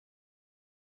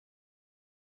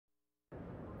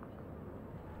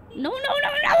No, no, no,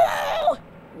 no!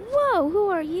 Whoa, who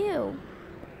are you?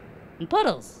 And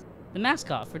Puddles, the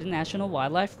mascot for the National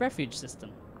Wildlife Refuge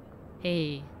system.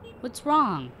 Hey, what's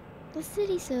wrong? The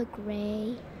city's so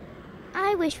gray.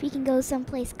 I wish we can go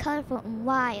someplace colorful and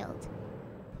wild.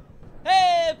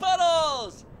 Hey,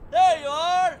 Puddles! There you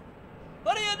are!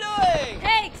 What are you doing?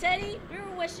 Hey, Teddy! We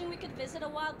were wishing we could visit a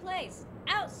wild place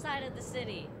outside of the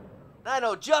city. I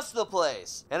know just the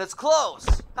place, and it's close.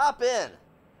 Hop in.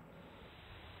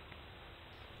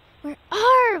 Where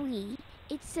are we?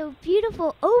 It's so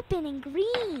beautiful, open, and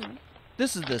green.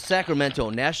 This is the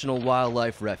Sacramento National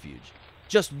Wildlife Refuge.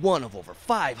 Just one of over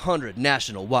 500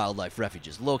 national wildlife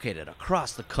refuges located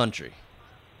across the country.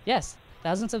 Yes,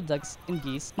 thousands of ducks and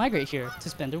geese migrate here to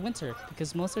spend their winter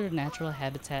because most of their natural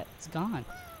habitat is gone.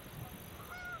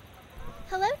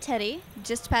 Hello, Teddy.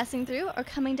 Just passing through or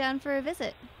coming down for a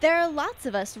visit? There are lots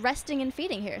of us resting and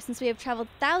feeding here since we have traveled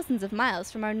thousands of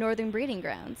miles from our northern breeding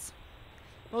grounds.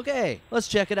 Okay, let's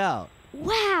check it out.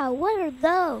 Wow, what are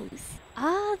those?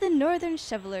 Ah, the northern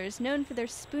shovelers, known for their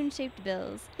spoon-shaped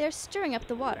bills. They're stirring up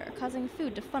the water, causing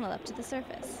food to funnel up to the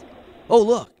surface. Oh,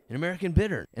 look, an American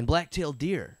bittern and black-tailed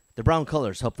deer. The brown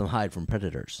colors help them hide from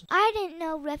predators. I didn't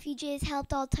know refuges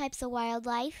helped all types of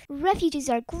wildlife. Refuges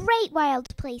are great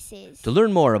wild places. To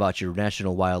learn more about your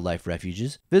national wildlife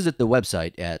refuges, visit the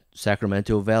website at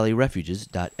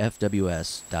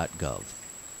sacramentovalleyrefuges.fws.gov.